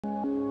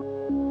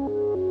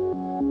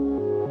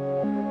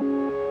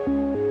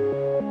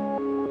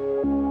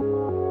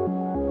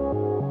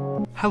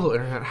Hello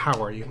Internet,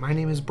 how are you? My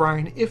name is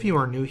Brian, if you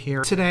are new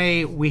here.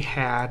 Today we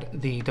had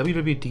the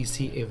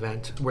WWDC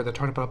event where they're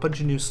talking about a bunch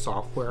of new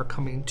software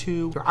coming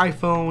to your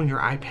iPhone, your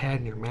iPad,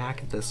 and your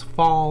Mac this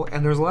fall,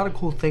 and there's a lot of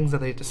cool things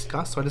that they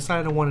discussed, so I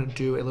decided I wanted to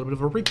do a little bit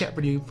of a recap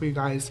video for you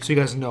guys so you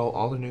guys know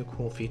all the new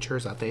cool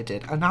features that they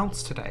did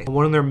announce today.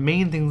 One of their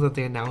main things that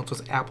they announced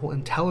was Apple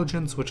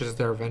Intelligence, which is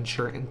their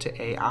venture into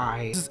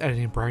AI. This is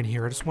Editing Brian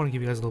here. I just want to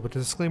give you guys a little bit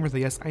of disclaimer that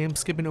yes, I am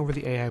skipping over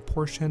the AI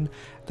portion.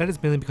 That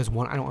is mainly because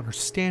 1, I don't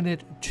understand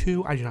it,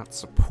 2, I do not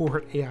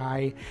support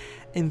AI,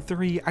 and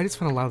 3, I just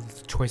find a lot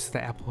of the choices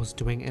that Apple is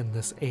doing in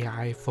this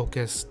AI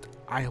focused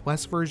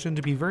iOS version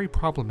to be very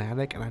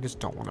problematic, and I just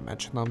don't want to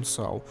mention them,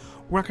 so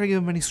we're not going to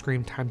give them any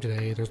screen time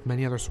today. There's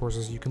many other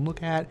sources you can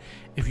look at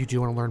if you do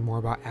want to learn more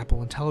about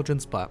Apple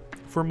Intelligence, but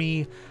for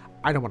me,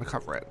 I don't want to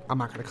cover it. I'm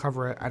not going to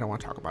cover it. I don't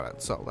want to talk about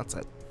it. So that's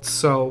it.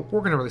 So we're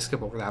going to really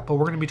skip over that, but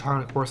we're going to be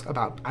talking, of course,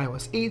 about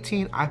iOS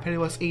 18,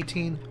 iPadOS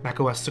 18,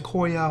 macOS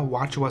Sequoia,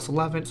 watchOS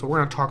 11. So we're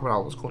going to talk about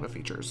all those cool new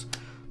features.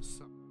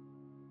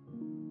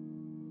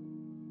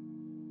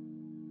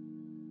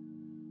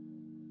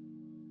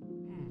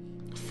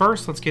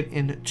 First, let's get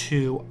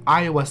into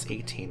iOS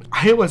 18.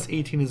 iOS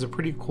 18 is a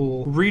pretty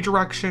cool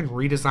redirection,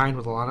 redesign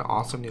with a lot of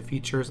awesome new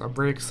features. I'm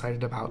very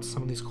excited about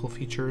some of these cool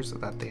features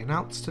that they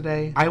announced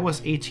today.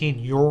 iOS 18,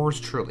 yours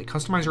truly.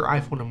 Customize your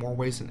iPhone in more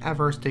ways than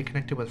ever. Stay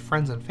connected with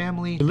friends and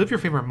family. Live your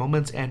favorite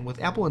moments, and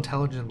with Apple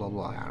Intelligence, blah,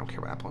 blah, blah. I don't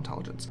care about Apple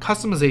Intelligence.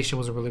 Customization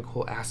was a really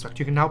cool aspect.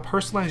 You can now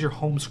personalize your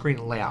home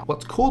screen layout.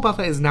 What's cool about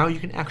that is now you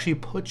can actually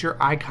put your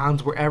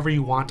icons wherever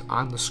you want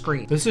on the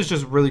screen. This is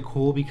just really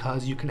cool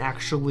because you can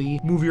actually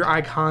move your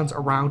icons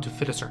around to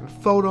fit a certain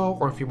photo,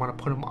 or if you want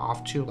to put them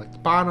off to like the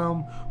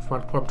bottom, if you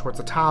want to put them towards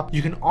the top.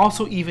 You can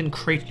also even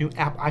create new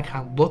app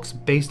icon looks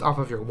based off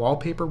of your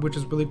wallpaper, which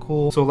is really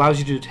cool. So it allows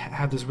you to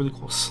have this really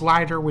cool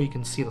slider where you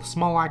can see the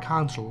small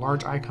icons or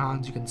large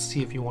icons. You can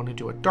see if you want to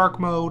do a dark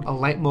mode, a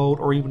light mode,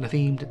 or even a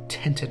themed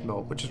tinted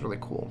mode, which is really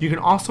cool. You can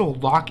also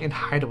lock and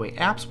hide away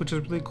apps, which is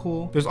really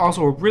cool. There's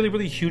also a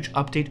really huge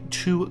update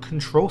to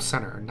Control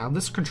Center. Now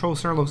this Control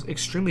Center looks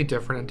extremely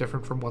different and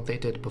different from what they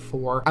did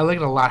before. I like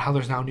it a lot how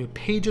there's now new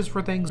pages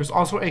for things. There's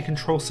also a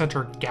Control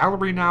Center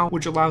gallery now,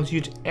 which allows you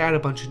to add a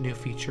bunch of new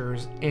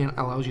features and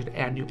allows you to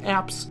add new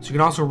apps. So you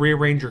can also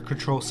rearrange your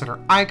Control Center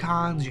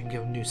icons. You can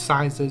give them new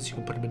sizes. You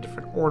can put them in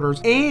different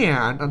orders.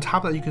 And on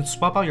top of that, you can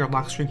swap out your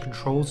lock screen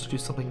controls to do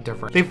something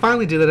different. They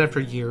finally did that after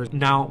years.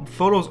 Now,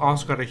 Photos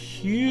also got a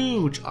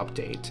huge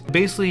update.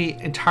 Basically,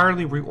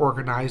 entirely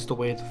reorganized the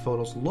way the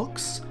Photos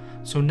looks.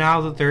 So now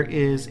that there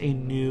is a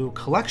new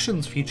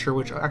collections feature,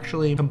 which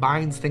actually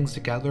combines things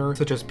together,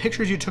 such as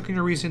pictures you took in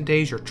your recent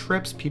days, your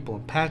trips, people,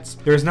 and pets.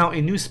 There's now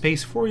a new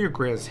space for your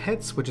greatest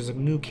hits, which is a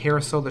new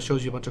carousel that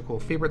shows you a bunch of cool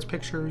favorites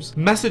pictures.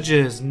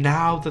 Messages,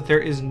 now that there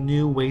is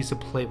new ways to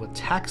play with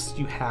text,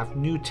 you have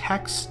new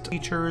text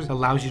features,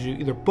 allows you to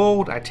do either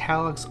bold,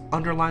 italics,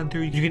 underline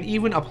through. You can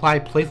even apply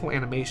playful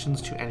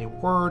animations to any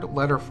word,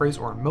 letter, phrase,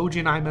 or emoji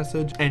in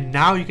iMessage. And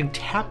now you can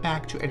tap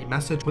back to any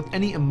message with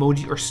any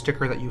emoji or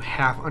sticker that you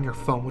have on your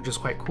phone, which is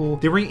quite cool.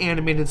 They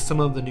reanimated some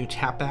of the new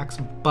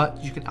tapbacks,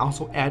 but you can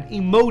also add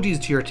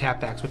emojis to your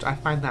tapbacks, which I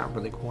find that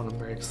really cool, and I'm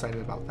very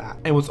excited about that.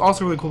 And what's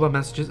also really cool about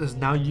messages is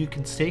now you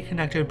can stay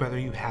connected whether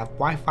you have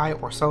Wi-Fi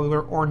or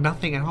cellular or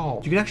nothing at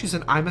all. You can actually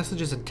send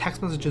iMessages and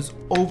text messages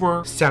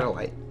over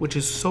satellite, which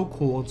is so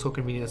cool and so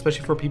convenient,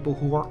 especially for people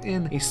who are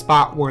in a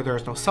spot where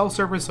there's no cell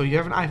service. So you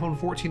have an iPhone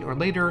 14 or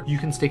later, you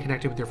can stay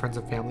connected with your friends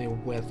and family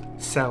with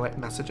satellite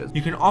messages.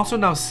 You can also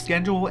now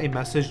schedule a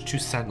message to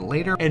send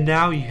later, and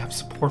now you have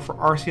support for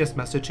RCS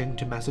messaging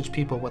to message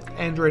people with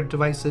Android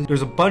devices.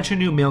 There's a bunch of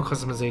new mail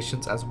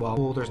customizations as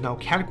well. There's now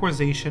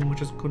categorization,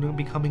 which is going to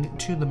be coming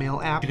to the mail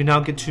app. You can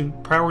now get to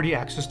priority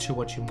access to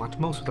what you want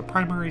most with the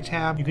primary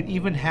tab. You can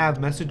even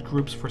have message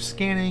groups for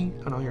scanning,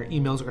 and all your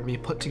emails are going to be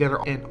put together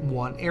in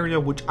one area,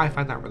 which I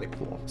find that really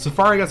cool.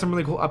 Safari got some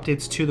really cool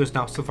updates too. There's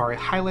now Safari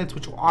highlights,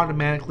 which will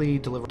automatically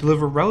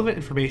deliver relevant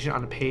information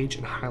on a page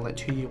and highlight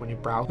to you when you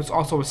browse. There's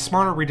also a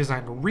smarter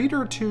redesigned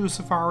reader to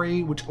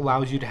Safari, which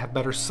allows you to have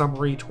better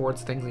summary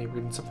towards things that you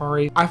read in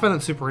Safari. I find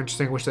that super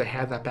interesting. I wish they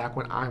had that back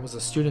when I was a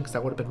student, because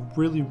that would have been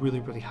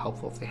really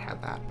helpful if they had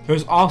that.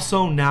 There's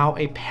also now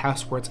a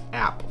passwords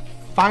app.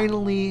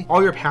 Finally,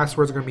 all your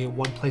passwords are going to be in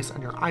one place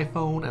on your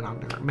iPhone and on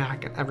your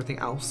Mac and everything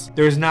else.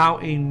 There's now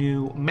a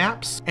new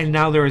Maps, and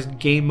now there is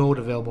game mode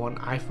available on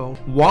iPhone.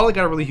 Wallet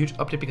got a really huge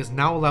update because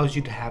now allows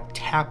you to have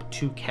tap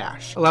to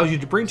cash. Allows you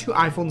to bring 2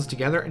 iPhones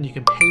together and you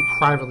can pay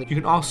privately. You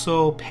can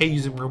also pay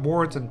using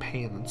rewards and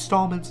pay in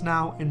installments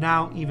now, and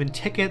now even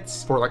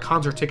tickets for like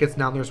concert tickets.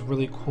 Now there's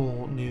really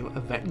cool new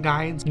event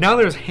guides. Now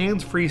there's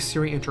hands-free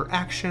Siri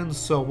interactions,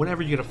 so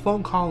whenever you get a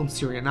phone call and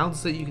Siri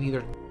announces it, you can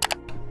either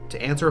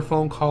to answer a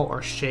phone call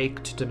or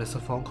shake to dismiss a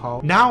phone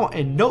call. Now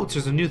in Notes,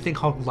 there's a new thing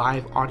called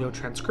live audio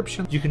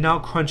transcription. You can now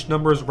crunch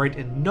numbers right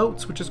in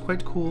Notes, which is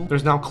quite cool.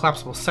 There's now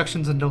collapsible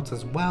sections in Notes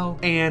as well,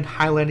 and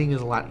highlighting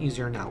is a lot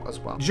easier now as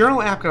well.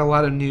 Journal app got a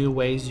lot of new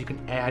ways you can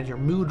add your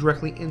mood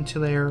directly into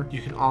there.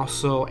 You can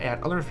also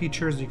add other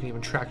features. You can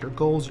even track your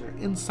goals and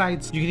your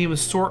insights. You can even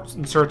sort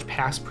and search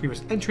past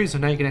previous entries, so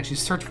now you can actually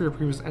search for your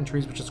previous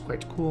entries, which is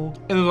quite cool.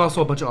 And there's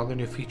also a bunch of other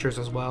new features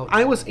as well.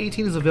 iOS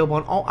 18 is available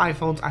on all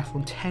iPhones,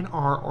 iPhone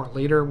XR or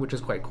later, which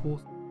is quite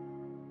cool.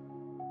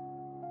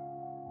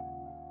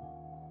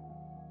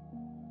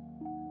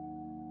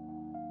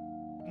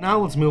 Now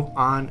let's move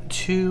on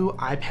to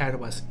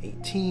iPadOS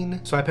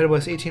 18. So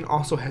iPadOS 18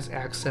 also has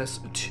access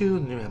to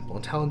the new Apple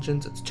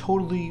Intelligence. It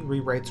totally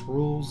rewrites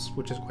rules,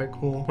 which is quite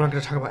cool. We're not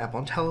going to talk about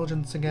Apple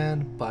Intelligence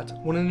again, but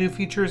one of the new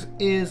features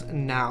is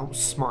now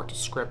Smart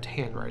Script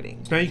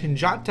handwriting. So now you can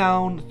jot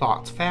down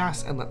thoughts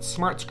fast and let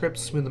Smart Script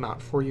smooth them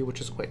out for you,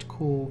 which is quite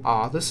cool.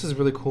 This is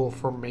really cool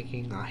for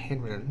making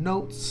handwritten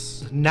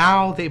notes.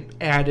 Now they've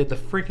added the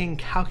freaking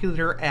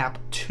calculator app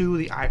to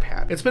the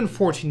iPad. It's been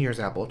 14 years,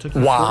 Apple. It took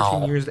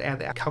 14 years to add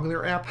the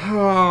calculator app.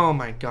 Oh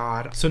my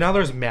god. So now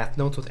there's math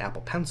notes with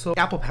Apple Pencil.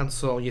 Apple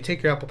Pencil, you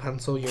take your Apple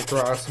Pencil, you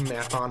draw some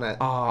math on it.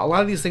 A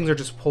lot of these things are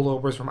just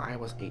pullovers from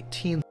iOS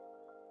 18.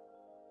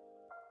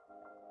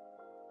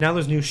 Now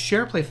there's new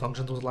SharePlay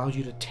functions which allows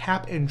you to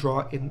tap and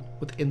draw in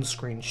with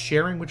in-screen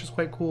sharing, which is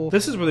quite cool.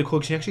 This is really cool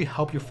because you can actually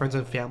help your friends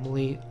and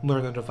family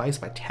learn their device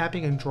by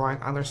tapping and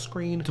drawing on their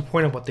screen to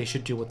point out what they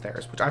should do with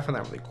theirs, which I find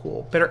that really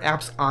cool. Better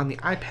apps on the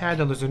iPad.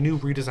 Now there's a new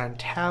redesigned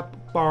tab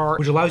bar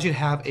which allows you to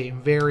have a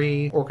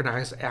very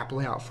organized app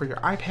layout for your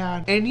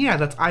iPad. And yeah,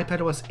 that's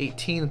iPadOS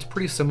 18. It's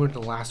pretty similar to the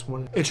last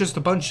one. It's just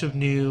a bunch of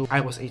new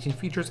iOS 18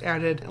 features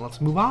added, and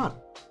let's move on.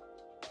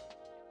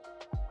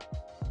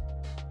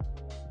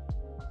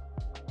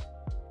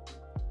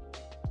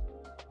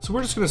 So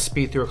we're just going to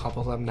speed through a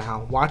couple of them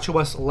now.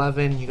 WatchOS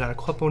 11, you got a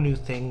couple new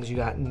things. You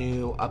got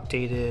new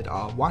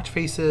updated watch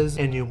faces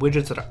and new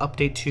widgets that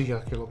update to you,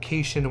 like your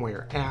location and where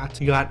you're at.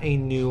 You got a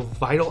new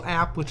Vital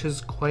app, which is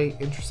quite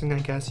interesting, I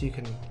guess. You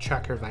can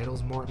track your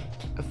vitals more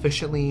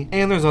efficiently.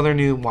 And there's other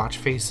new watch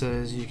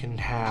faces. You can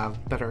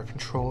have better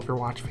control of your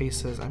watch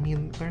faces. I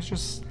mean,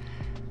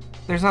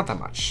 there's not that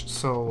much.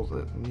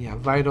 So yeah,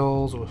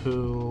 vitals,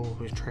 woohoo,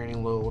 who's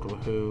training load,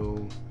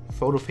 woohoo,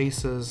 photo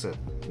faces, it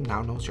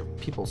now knows your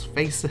people's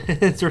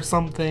faces or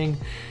something.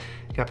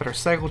 You got better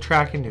cycle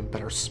tracking and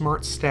better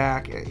smart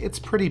stack. It's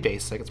pretty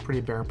basic, it's pretty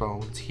bare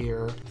bones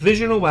here.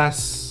 Vision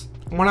OS,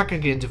 we're not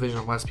gonna get into Vision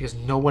OS because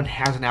no one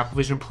has an Apple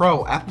Vision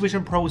Pro. Apple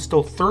Vision Pro is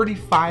still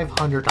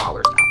 $3,500,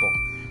 Apple.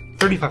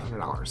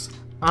 $3,500.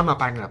 I'm not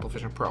buying an Apple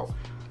Vision Pro.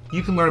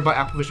 You can learn about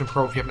Apple Vision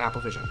Pro if you have an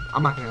Apple Vision.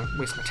 I'm not gonna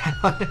waste my time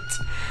on it.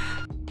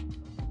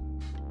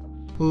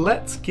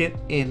 Let's get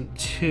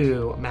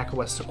into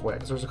macOS Sequoia,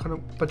 because there's a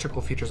bunch of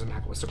cool features in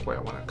macOS Sequoia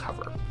I want to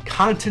cover.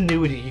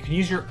 Continuity. You can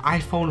use your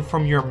iPhone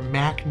from your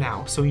Mac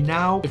now. So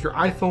now, if your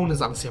iPhone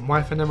is on the same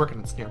Wi-Fi network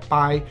and it's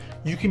nearby,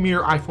 you can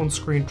mirror your iPhone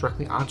screen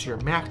directly onto your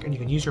Mac, and you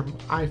can use your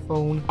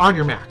iPhone on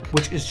your Mac,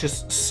 which is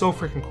just so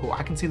freaking cool.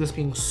 I can see this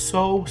being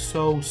so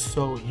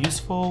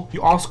useful.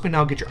 You also can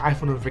now get your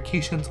iPhone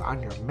notifications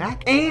on your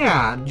Mac,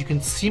 and you can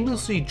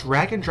seamlessly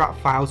drag and drop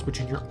files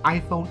between your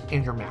iPhone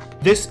and your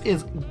Mac. This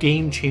is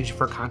game-changing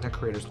for content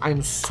creators. I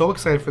am so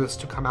excited for this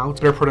to come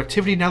out. Better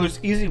productivity. Now there's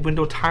easy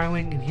window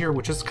tiling in here,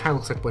 which just kind of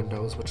looks like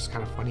Windows, which is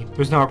kind of funny.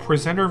 There's now a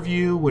presenter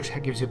view, which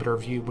gives you a better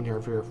view when you're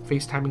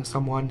FaceTiming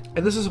someone.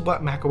 And this is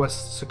what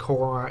macOS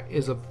Sequoia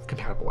is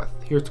compatible with.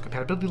 Here's the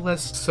compatibility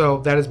list. So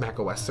that is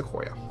macOS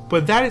Sequoia.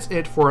 But that is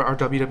it for our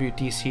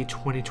WWDC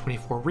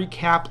 2024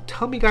 recap.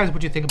 Tell me guys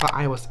what you think about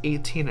iOS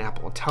 18 and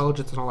Apple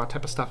Intelligence and all that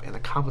type of stuff in the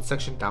comment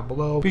section down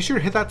below. Be sure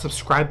to hit that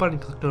subscribe button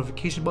and click the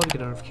notification bell to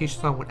get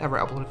notifications on whenever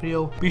I upload a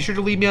video. Be sure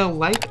to leave me a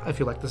like if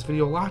you like this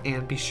video a lot,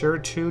 and be sure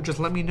to just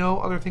let me know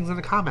other things in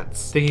the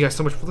comments. Thank you guys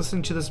so much for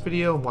listening to this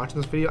video and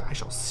watching this video. I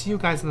shall see you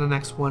guys in the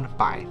next one.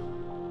 Bye.